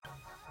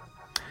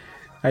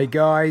Hey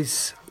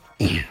guys,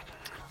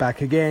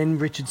 back again,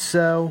 Richard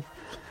Searle,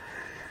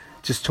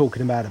 just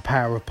talking about the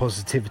power of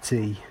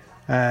positivity,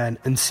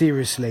 and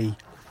seriously,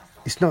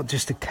 it's not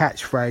just a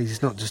catchphrase,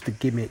 it's not just a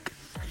gimmick.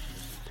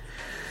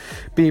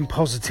 Being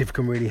positive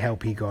can really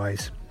help you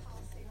guys.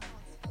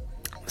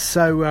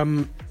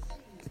 So,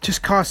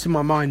 just casting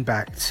my mind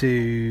back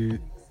to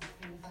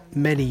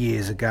many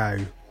years ago,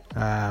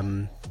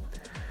 when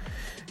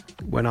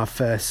I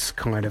first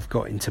kind of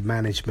got into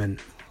management.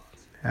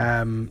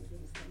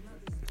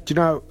 Do you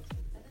know,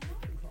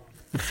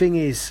 the thing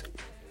is,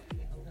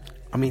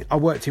 I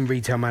worked in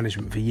retail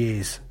management for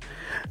years,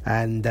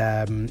 and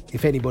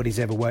if anybody's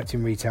ever worked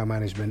in retail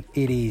management,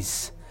 it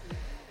is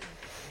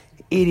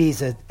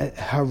a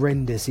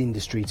horrendous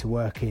industry to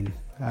work in,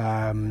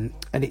 and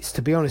it's,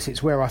 to be honest,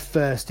 it's where I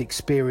first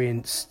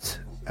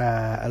experienced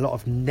a lot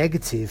of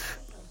negative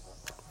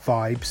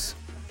vibes,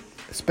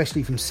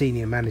 especially from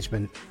senior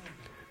management.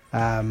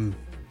 I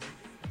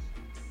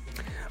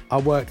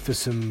worked for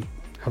some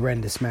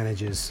horrendous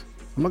managers.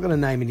 I'm not going to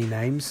name any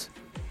names.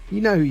 You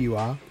know who you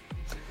are.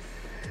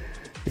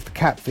 If the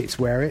cap fits,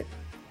 wear it.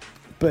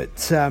 But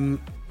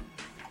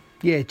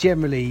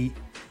generally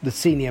the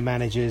senior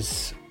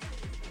managers,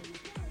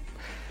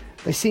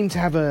 they seem to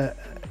have a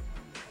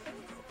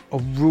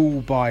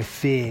rule by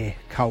fear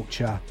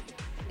culture.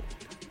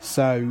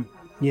 So,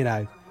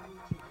 their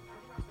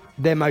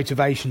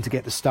motivation to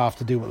get the staff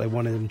to do what they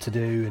wanted them to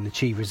do and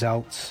achieve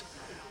results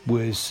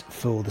was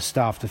for the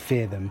staff to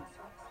fear them.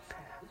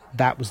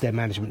 That was their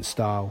management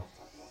style.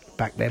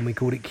 Back then we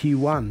called it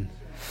Q1.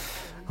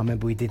 I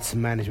remember we did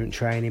some management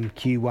training,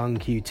 Q1,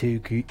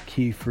 Q2,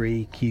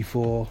 Q3,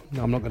 Q4.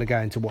 I'm not going to go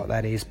into what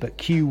that is, but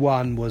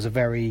Q1 was a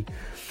very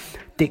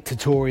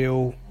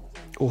dictatorial,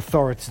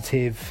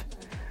 authoritative,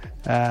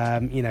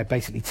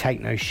 basically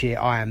take no shit,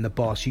 I am the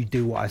boss, you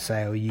do what I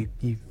say or you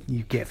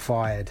get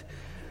fired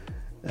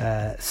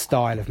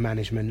style of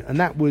management. And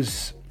that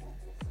was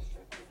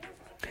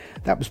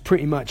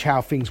pretty much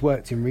how things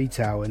worked in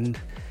retail. And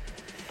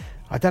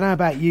I don't know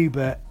about you,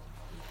 but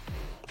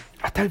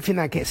I don't think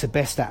that gets the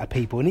best out of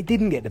people, and it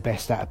didn't get the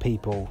best out of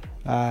people.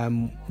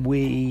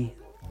 We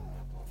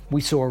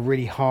saw a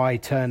really high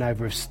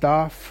turnover of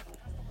staff.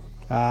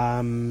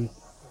 In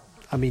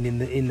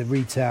the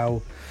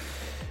retail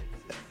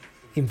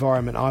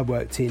environment I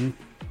worked in,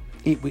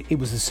 it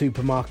was a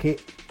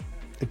supermarket.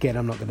 Again,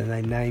 I'm not going to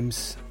name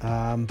names,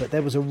 but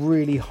there was a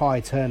really high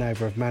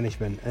turnover of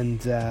management,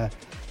 and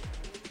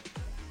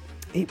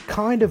it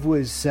kind of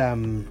was.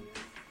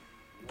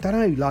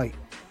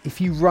 If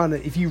you run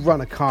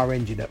a car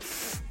engine at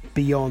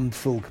beyond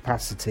full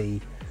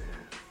capacity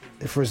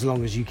for as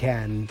long as you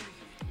can,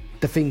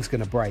 the thing's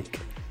going to break.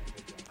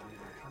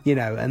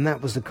 And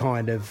that was the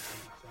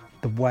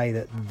way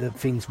that the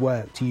things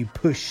worked. You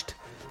pushed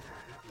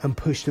and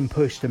pushed and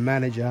pushed a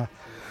manager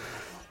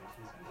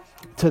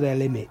to their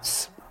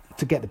limits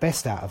to get the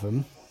best out of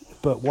them.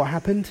 But what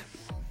happened?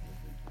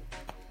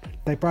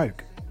 They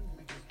broke.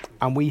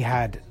 And we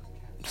had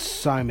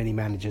so many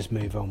managers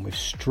move on with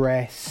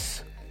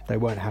stress. They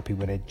weren't happy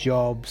with their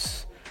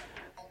jobs.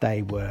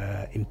 They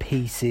were in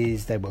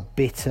pieces. They were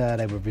bitter.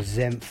 They were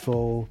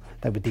resentful.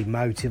 They were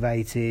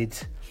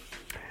demotivated.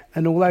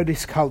 And although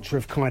this culture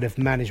of kind of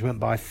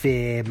management by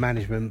fear,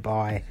 management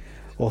by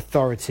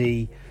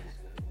authority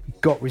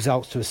got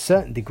results to a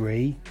certain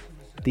degree,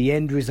 the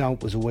end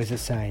result was always the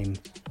same.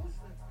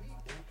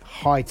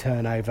 High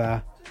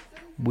turnover,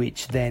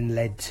 which then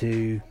led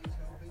to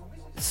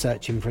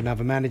searching for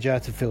another manager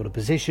to fill the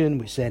position,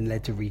 which then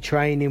led to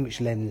retraining, which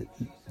then,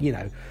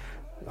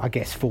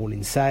 fall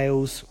in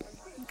sales,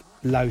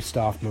 low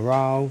staff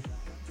morale,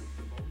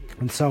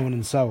 and so on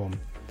and so on.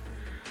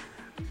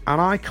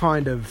 And I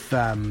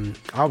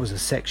I was a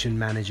section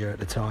manager at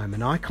the time,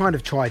 and I kind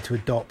of tried to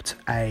adopt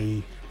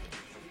a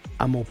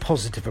more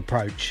positive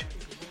approach.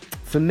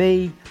 For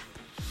me,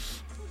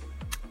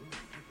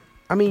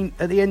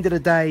 at the end of the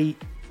day,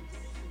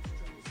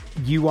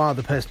 you are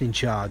the person in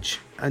charge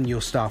and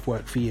your staff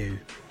work for you.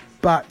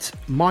 But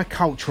my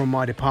culture in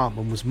my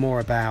department was more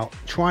about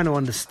trying to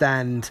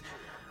understand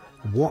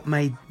what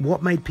made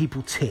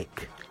people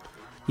tick.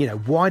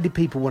 Why did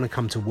people want to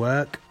come to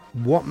work?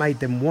 What made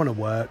them want to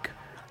work?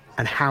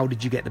 And how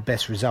did you get the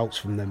best results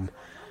from them?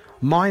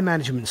 My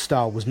management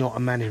style was not a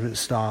management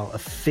style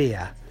of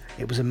fear.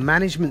 It was a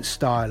management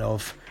style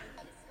of,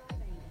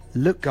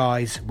 look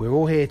guys, we're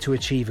all here to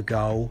achieve a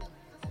goal.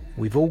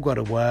 We've all got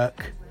to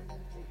work.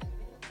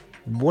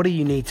 What do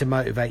you need to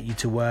motivate you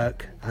to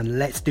work? And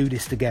let's do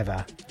this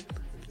together.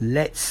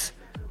 Let's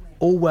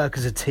all work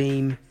as a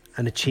team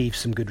and achieve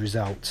some good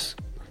results.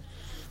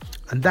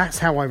 And that's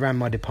how I ran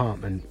my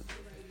department.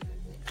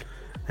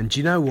 And do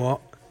you know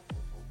what?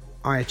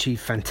 I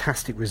achieved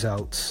fantastic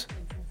results.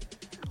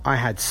 I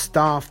had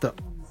staff that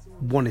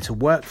wanted to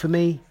work for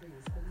me.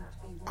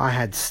 I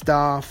had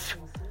staff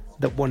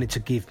that wanted to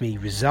give me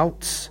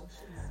results.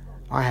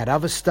 I had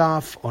other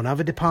staff on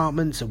other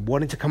departments that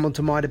wanted to come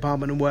onto my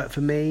department and work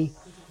for me.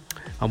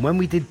 And when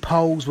we did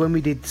polls, when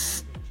we did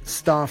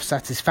staff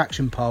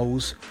satisfaction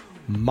polls,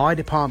 my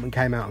department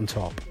came out on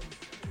top.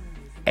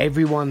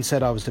 Everyone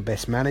said I was the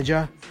best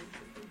manager.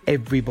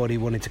 Everybody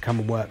wanted to come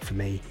and work for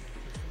me.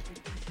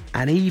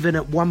 And even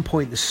at one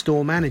point, the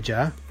store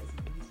manager,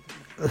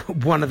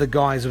 one of the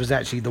guys who was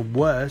actually the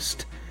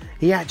worst,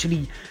 he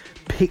actually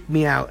picked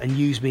me out and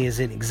used me as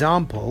an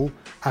example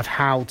of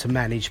how to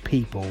manage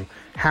people,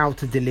 how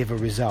to deliver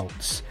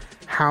results,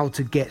 how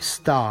to get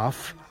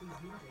staff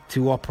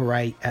to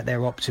operate at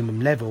their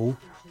optimum level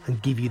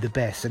and give you the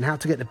best, and how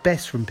to get the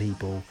best from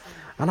people.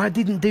 And I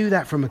didn't do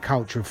that from a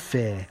culture of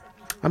fear.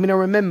 I mean, I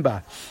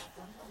remember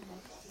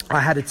I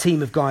had a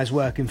team of guys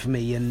working for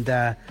me,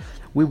 and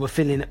we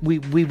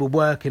were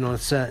working on a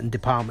certain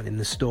department in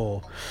the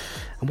store.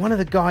 And one of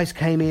the guys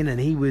came in and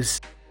he was